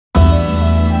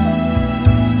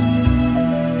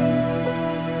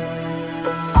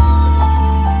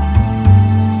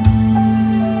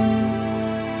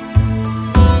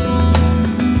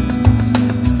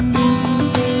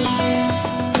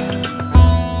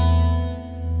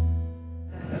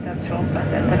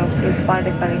are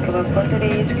departing for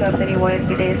today's Captain Wide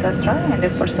Gide Sastra and the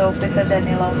first officer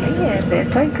Daniel Longley and the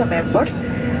Toyco members.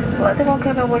 Let them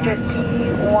welcome aboard your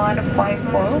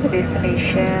T154 with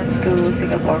destination to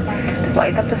Singapore. The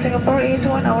flight up to Singapore is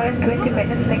 1 hour and 20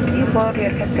 minutes. Thank you for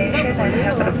your attention and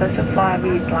have a pleasant flight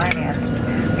with Lion.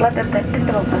 Flight attendant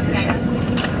to position.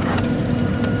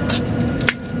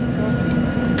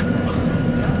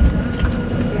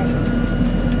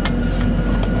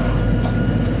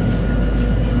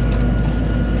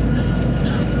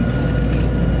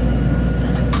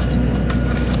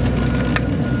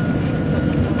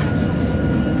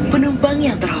 Penumpang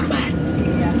yang terhormat,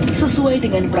 sesuai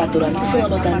dengan peraturan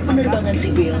keselamatan penerbangan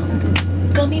sipil,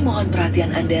 kami mohon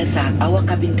perhatian Anda saat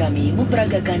awak kabin kami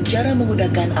memperagakan cara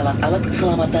menggunakan alat-alat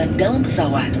keselamatan dalam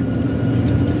pesawat.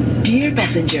 Dear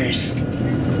passengers,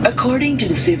 according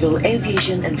to the Civil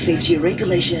Aviation and Safety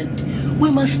Regulation, we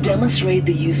must demonstrate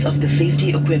the use of the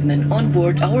safety equipment on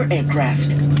board our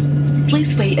aircraft.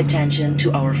 Please pay attention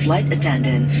to our flight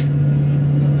attendants.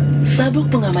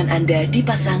 Sabuk pengaman Anda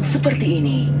dipasang seperti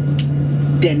ini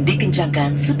dan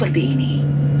dikencangkan seperti ini.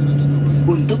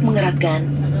 Untuk mengeratkan,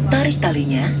 tarik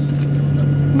talinya.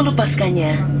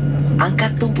 Melepaskannya,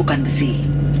 angkat tumpukan besi.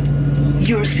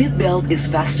 Your seat belt is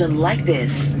fastened like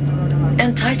this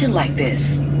and tighten like this.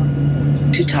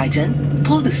 To tighten,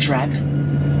 pull the strap.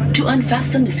 To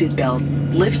unfasten the seat belt,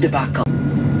 lift the buckle.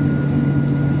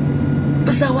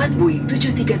 Pesawat Boeing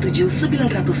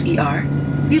 737-900ER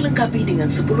dilengkapi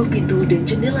dengan 10 pintu dan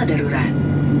jendela darurat.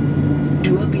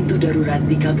 2 pintu darurat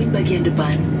di kabin bagian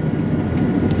depan,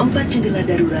 4 jendela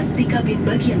darurat di kabin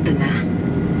bagian tengah,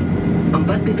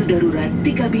 4 pintu darurat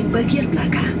di kabin bagian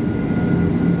belakang.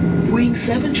 Boeing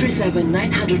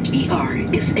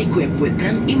 737-900ER is equipped with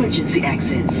 10 emergency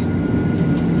exits,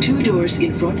 2 doors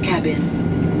in front cabin,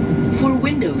 4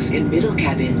 windows in middle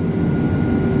cabin,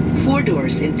 4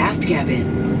 doors in aft cabin.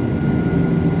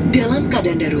 Dalam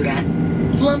keadaan darurat,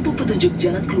 lampu petunjuk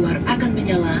jalan keluar akan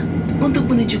menyala untuk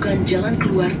menunjukkan jalan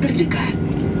keluar terdekat.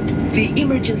 The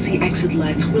emergency exit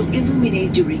lights will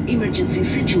illuminate during emergency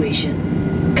situation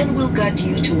and will guide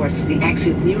you towards the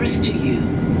exit nearest to you.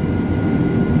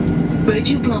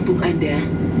 Baju pelampung Anda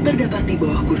terdapat di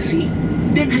bawah kursi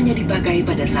dan hanya dipakai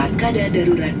pada saat keadaan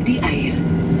darurat di air.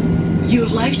 Your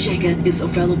life jacket is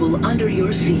available under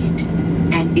your seat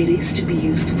and it is to be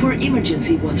used for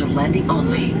emergency water landing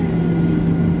only.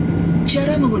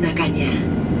 Cara menggunakannya: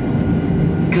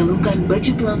 kalungkan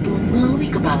baju pelampung melalui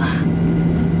kepala,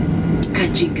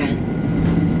 kancingkan,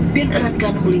 dan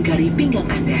eratkan melingkari pinggang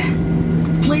Anda.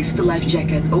 Place the life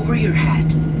jacket over your head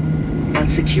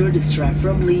and secure the strap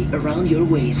firmly around your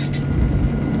waist.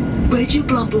 Baju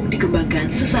pelampung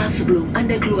dikembangkan sesaat sebelum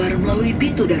Anda keluar melalui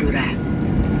pintu darurat.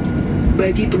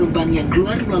 Bagi penumpang yang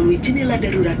keluar melalui jendela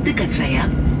darurat dekat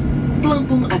sayap,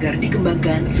 pelampung agar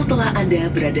dikembangkan setelah Anda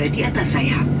berada di atas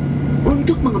sayap.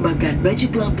 Untuk mengembangkan baju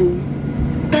pelampung,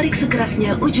 tarik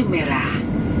sekerasnya ujung merah.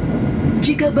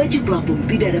 Jika baju pelampung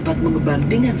tidak dapat mengembang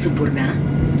dengan sempurna,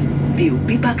 tiup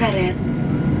pipa karet.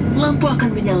 Lampu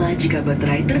akan menyala jika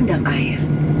baterai terendam air.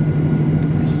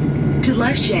 The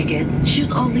life jacket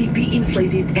should only be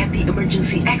inflated at the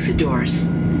emergency exit doors.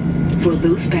 For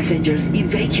those passengers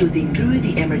evacuating through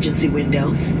the emergency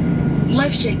windows,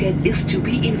 life jacket is to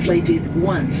be inflated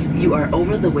once you are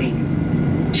over the wing.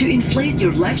 To inflate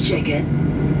your life jacket,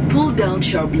 pull down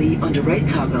sharply on the right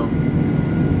toggle.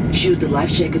 Should the life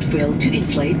jacket fail to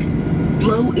inflate,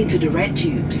 blow into the red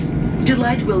tubes. The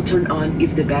light will turn on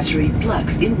if the battery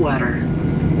plugs in water.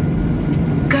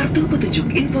 Kartu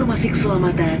petunjuk informasi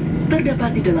keselamatan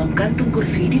terdapat di dalam kantung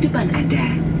kursi di depan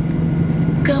Anda.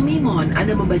 Kami mohon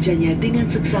Anda membacanya dengan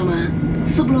seksama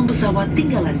sebelum pesawat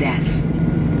tinggal landas.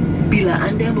 Bila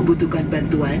Anda membutuhkan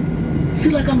bantuan,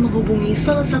 silakan menghubungi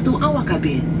salah satu awak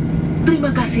kabin.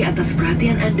 Terima kasih atas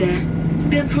perhatian Anda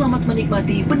dan selamat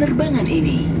menikmati penerbangan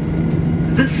ini.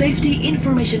 The safety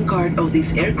information card of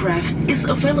this aircraft is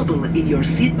available in your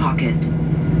seat pocket.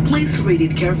 Please read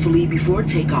it carefully before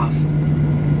takeoff.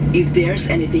 If there's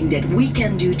anything that we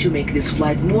can do to make this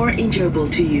flight more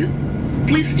enjoyable to you,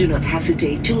 please do not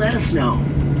hesitate to let us know.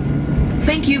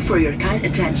 Thank you for your kind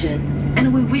attention,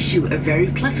 and we wish you a very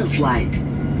pleasant flight.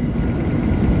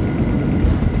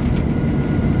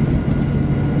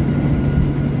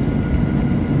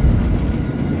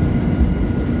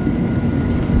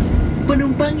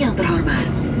 Penumpang yang terhormat,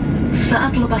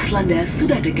 saat lepas landas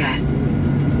sudah dekat.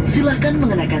 Silakan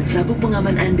mengenakan sabuk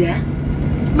pengaman Anda,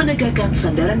 menegakkan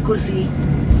sandaran kursi,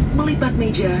 melipat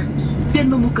meja,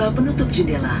 dan membuka penutup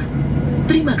jendela.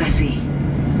 Terima kasih.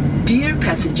 Dear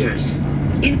passengers,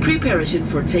 in preparation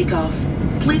for takeoff,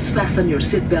 please fasten your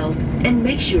seatbelt and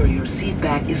make sure your seat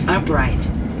back is upright.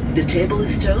 The table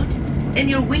is stowed and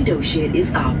your window shade is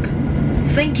up.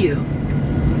 Thank you.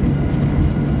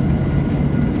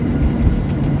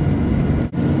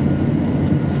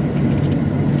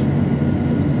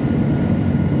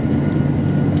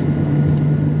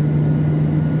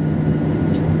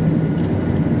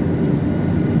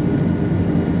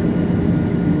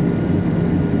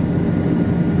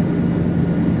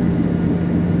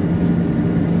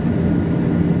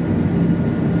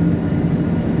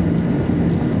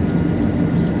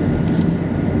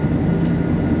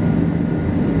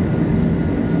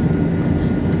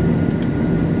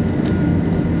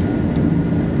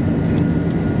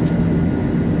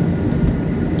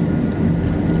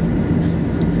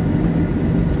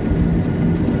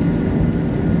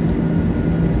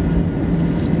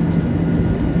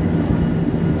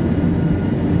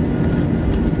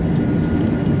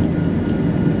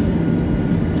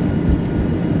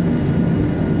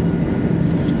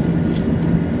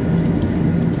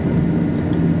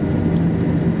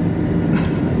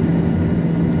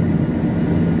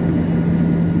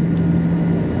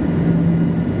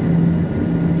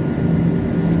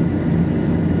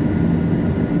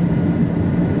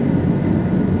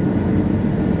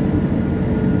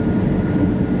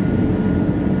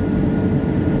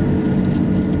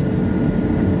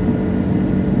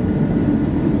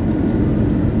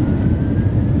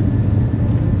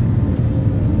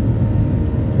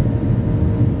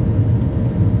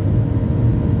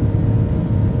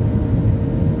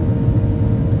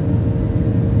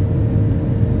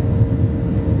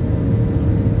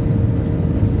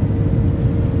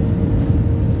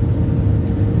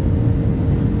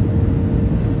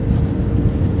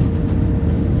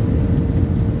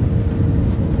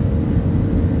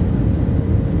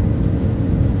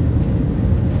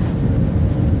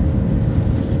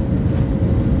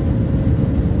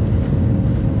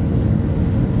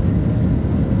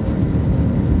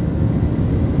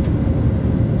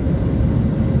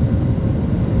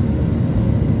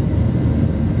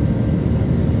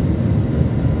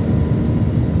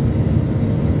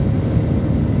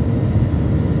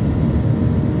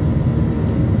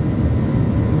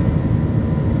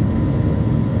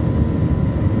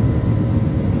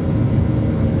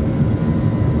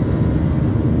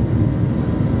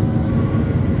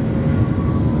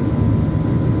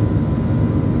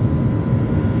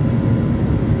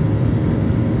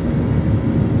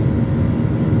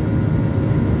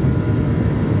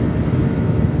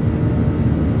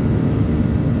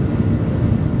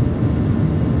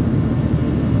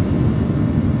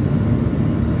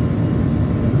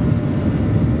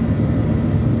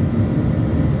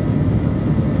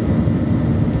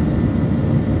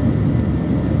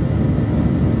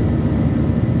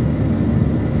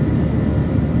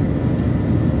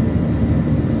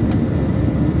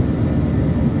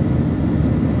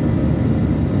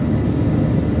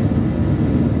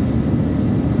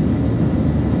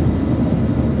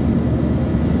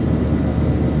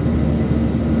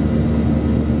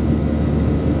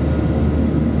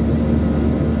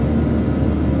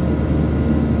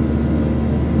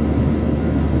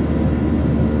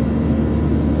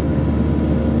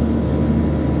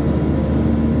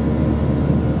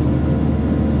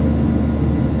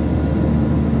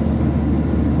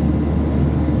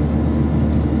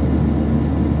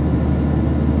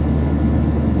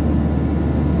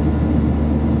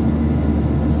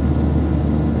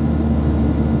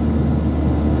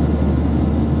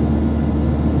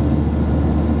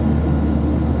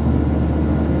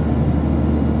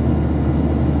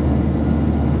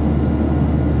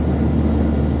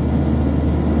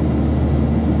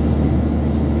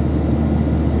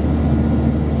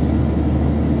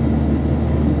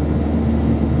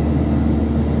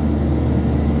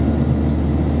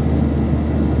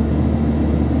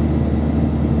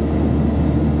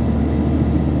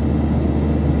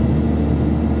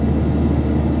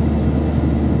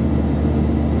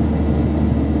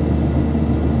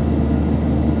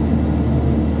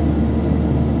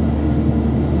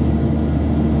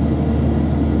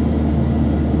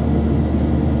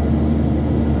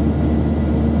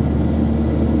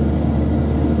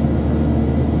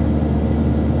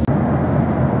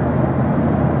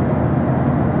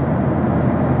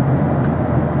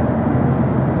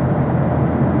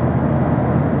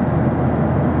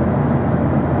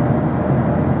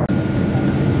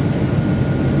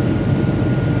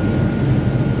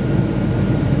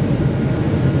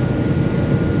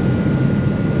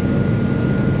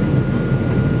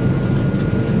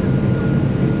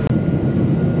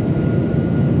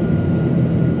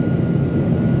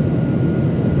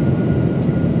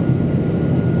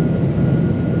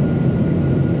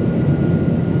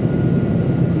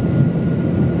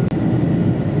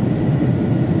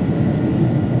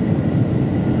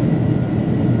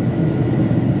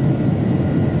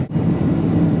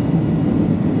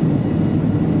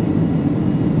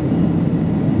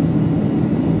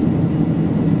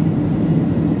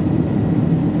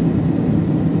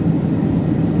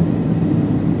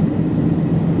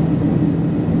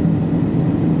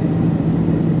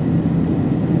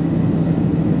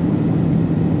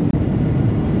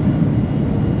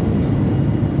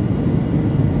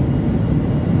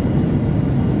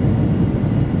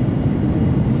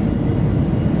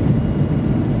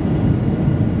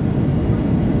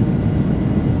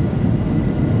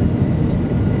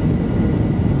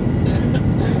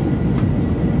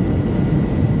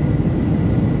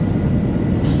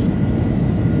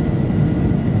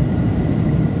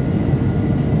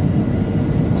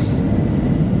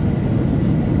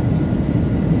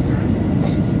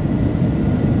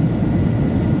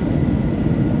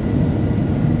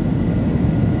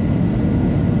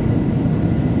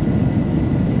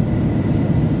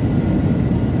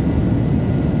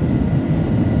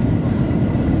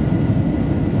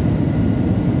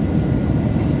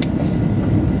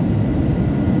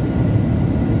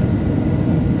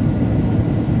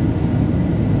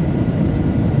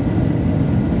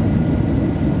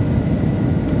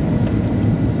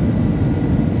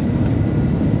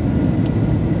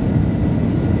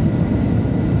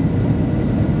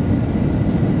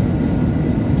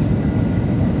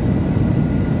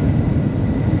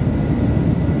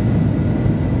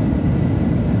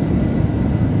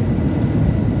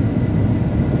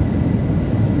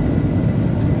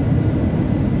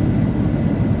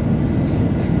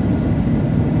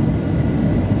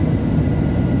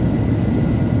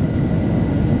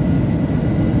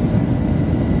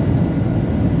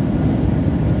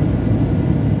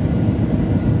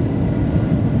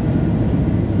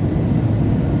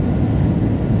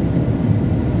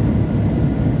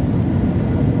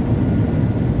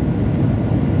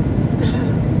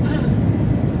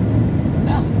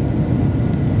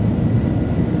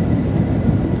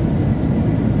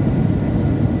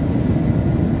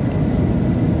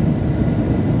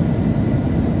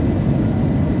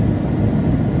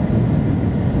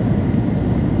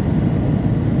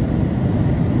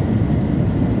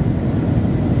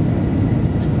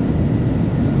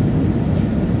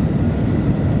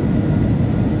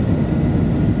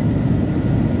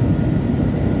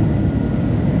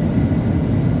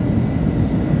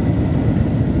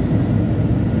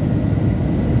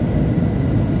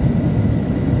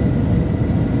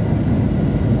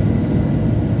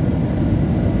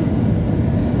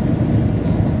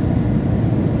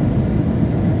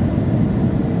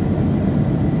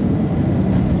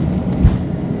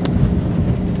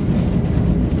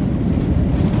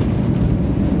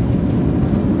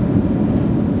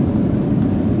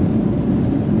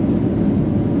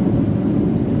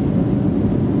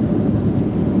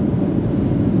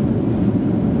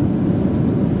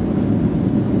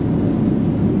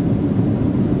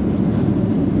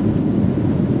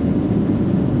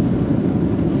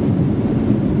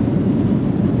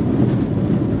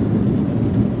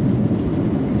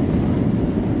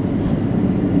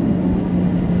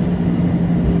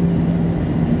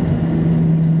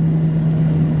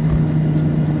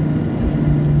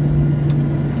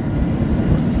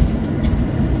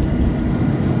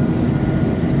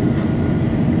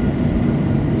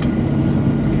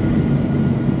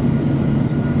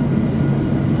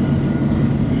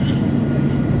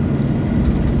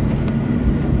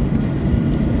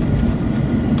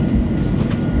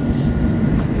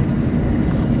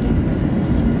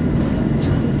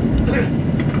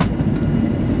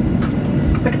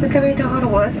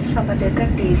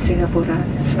 Singapura.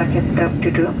 Semakin tetap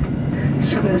duduk.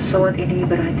 Sebelum pesawat ini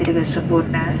berhenti dengan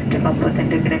sempurna dan lampu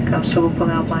tanda gerakam sebuah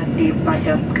pengaman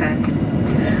dipadamkan.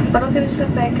 Perlu kami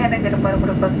sampaikan agar para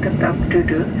penumpang tetap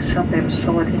duduk sampai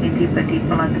pesawat ini tiba di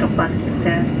pelan tempat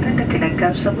dan tanda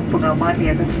gerakam sebuah pengaman di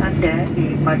atas Anda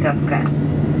dipadamkan.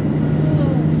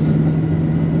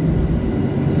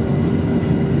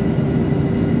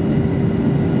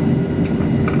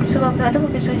 Sebab itu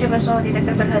mungkin saja pesawat tidak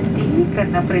akan berhenti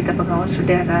karena perintah pengawas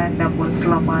udara, namun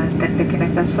selama tanda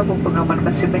kenakan sabuk pengaman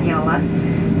masih menyala,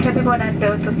 kami mohon Anda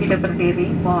untuk tidak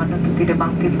berdiri, mohon untuk tidak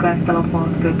mengaktifkan telepon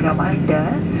genggam Anda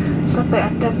sampai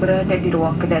Anda berada di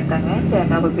ruang kedatangan, dan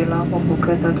apabila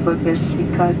membuka tutup bagasi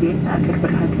kabin agar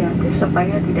berhati-hati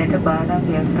supaya tidak ada barang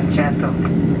yang terjatuh.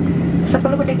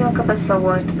 Sebelum meninggalkan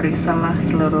pesawat, periksalah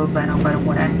seluruh barang-barang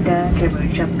Anda. Kami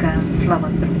mengucapkan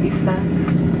selamat berpisah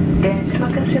dan terima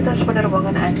kasih atas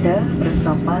penerbangan Anda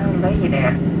bersama Lion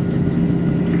Air.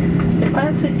 The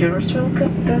passengers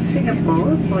welcome to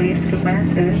Singapore. Please remain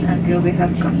seated until we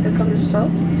have come to the stop,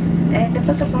 and the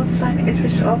passport sign is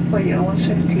switched off for your own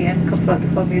safety and comfort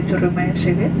for you to remain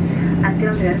seated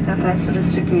until the aircraft has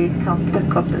reached the gate, come to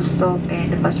the stop, and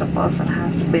the passport sign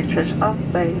has been switched off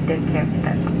by the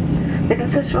captain. You can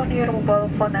switch on your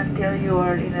mobile phone until you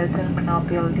are in the terminal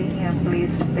building, and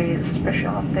please pay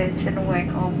special attention when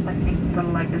opening the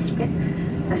luggage bin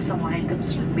as some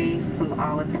items may fall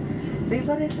out.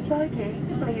 Before disembarking,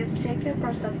 please check your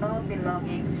personal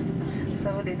belongings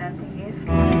so that nothing is